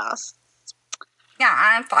playlist. Yeah,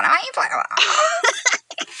 our Spotify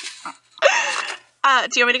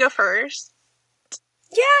playlist. Do you want me to go first?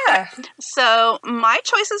 Yeah. So, my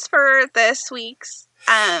choices for this week's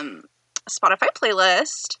Spotify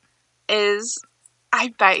playlist is...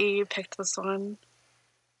 I bet you picked this one.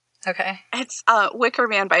 Okay. It's Wicker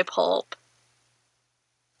Man by Pulp.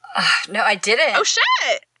 No, I didn't. Oh,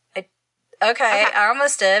 shit! Okay, I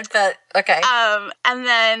almost did, but okay. And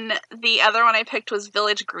then the other one I picked was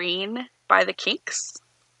Village Green by The Kinks.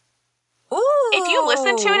 Ooh! If you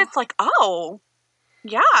listen to it, it's like, oh,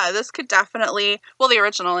 yeah, this could definitely... Well, the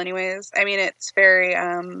original, anyways. I mean, it's very,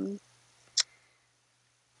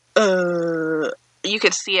 you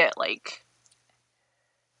could see it, like...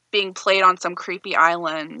 being played on some creepy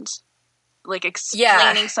island, like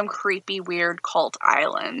explaining some creepy, weird cult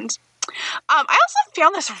island. I also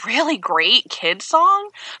found this really great kid song,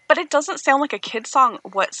 but it doesn't sound like a kid song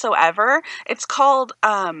whatsoever. It's called,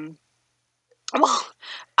 so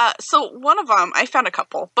one of them, I found a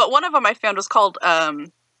couple, but one of them I found was called,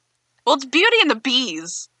 it's Beauty and the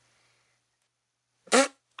Bees. It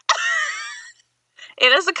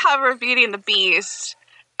is a cover of Beauty and the Beast,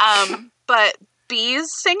 but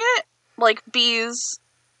bees sing it, like bees,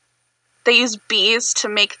 they use bees to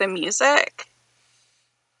make the music.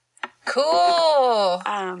 Cool.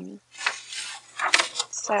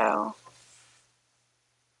 So.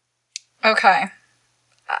 Okay.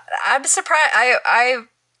 I'm surprised,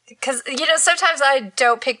 because, you know, sometimes I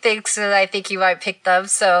don't pick things that I think you might pick them,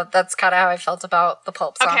 so that's kind of how I felt about the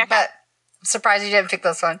Pulp song, okay. But I'm surprised you didn't pick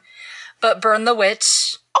this one. But Burn the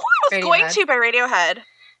Witch. Oh, I was going to by Radiohead.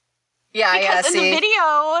 Yeah, because in the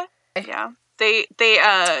video, they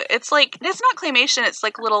it's like, it's not claymation, it's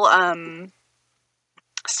like little,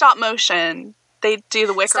 stop motion. They do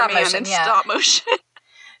the Wicker Man in stop motion.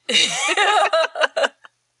 Which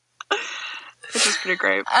is pretty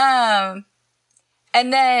great. And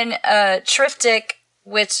then, Triptych,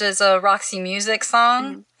 which is a Roxy Music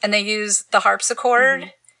song, and they use the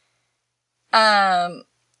harpsichord.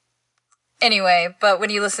 Anyway, but when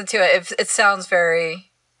you listen to it, it sounds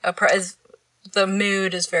very... the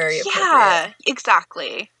mood is very appropriate. Yeah,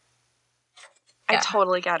 exactly. I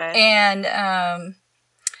totally get it. And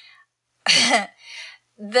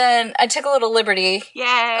then I took a little liberty.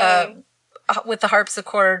 Yay! With the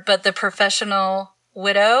harpsichord, but The Professional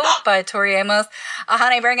Widow by Tori Amos.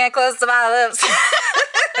 Honey, bring it close to my lips.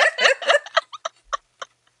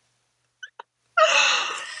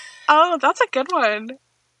 Oh, that's a good one.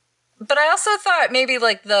 But I also thought maybe,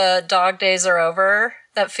 like, the Dog Days Are Over.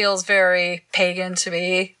 That feels very pagan to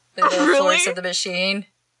me. The Florence of the Machine.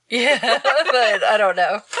 Yeah, but I don't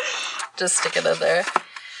know. Just stick it in there.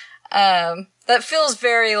 That feels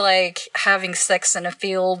very, like, having sex in a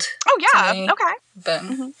field. Oh, yeah. Okay. But,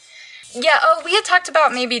 yeah, we had talked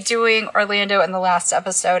about maybe doing Orlando in the last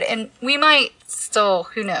episode, and we might still,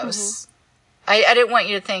 who knows. I didn't want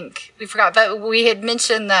you to think we forgot, but we had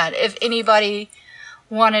mentioned that if anybody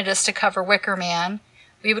wanted us to cover Wicker Man,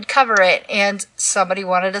 we would cover it, and somebody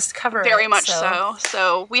wanted us to cover it. Very much so.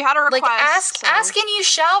 So we had a request. Like, ask and you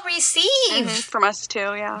shall receive. From us too,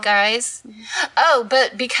 yeah. Guys. Oh,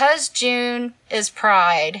 but because June is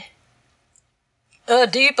Pride, a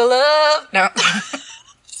deeper love. No.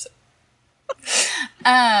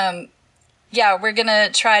 Yeah, we're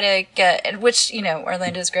gonna try to get, which,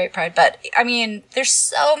 Orlando's great pride, but, I mean, there's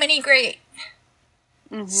so many great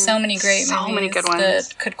movies many good ones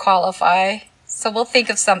that could qualify. So we'll think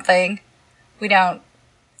of something. We don't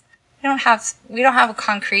have a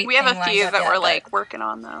concrete. We have thing a few lined that up we're yet, like working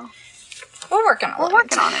on though. We're working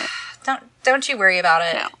on it. Don't you worry about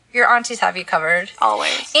it. No. Your aunties have you covered.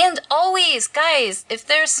 Always. And always, guys, if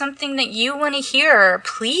there's something that you want to hear,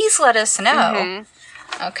 please let us know.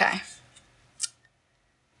 Okay.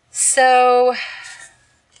 So,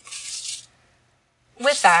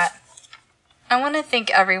 with that, I want to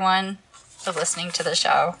thank everyone for listening to the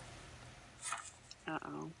show.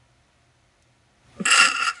 Uh-oh.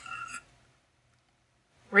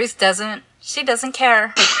 Ruth doesn't. She doesn't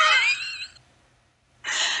care.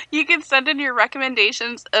 You can send in your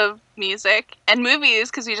recommendations of music and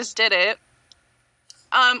movies, because we just did it.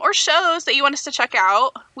 Or shows that you want us to check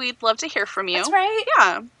out. We'd love to hear from you. That's right.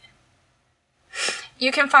 Yeah.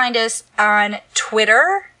 You can find us on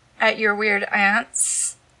Twitter at Your Weird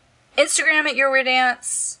Aunts, Instagram at Your Weird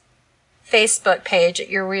Aunts, Facebook page at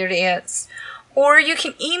Your Weird Aunts, or you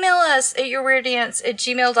can email us at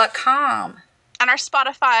yourweirdaunts@gmail.com. And our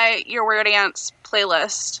Spotify Your Weird Aunts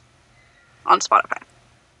playlist on Spotify.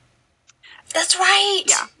 That's right.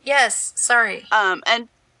 Yeah. Yes. Sorry. And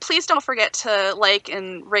please don't forget to like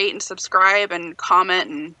and rate and subscribe and comment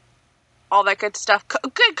and all that good stuff.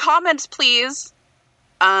 Good comments, please.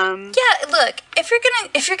 Yeah, look, if you're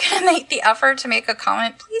gonna make the effort to make a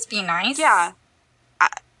comment, please be nice. Yeah.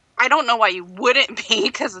 I don't know why you wouldn't be,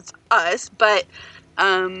 because it's us, but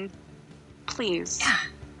please. Yeah.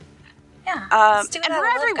 Yeah. And we're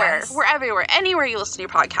everywhere. Guys. We're everywhere. Anywhere you listen to your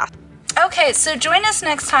podcast. Okay, so join us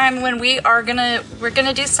next time when we're gonna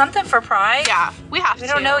do something for Pride. Yeah, we have to. We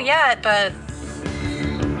don't know yet, but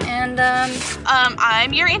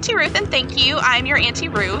I'm your Auntie Ruth, and thank you. I'm your Auntie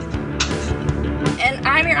Ruth. And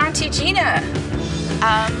I'm your Auntie Gina.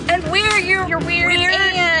 And we're your weird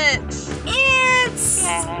aunts. Aunts.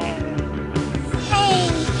 Yay.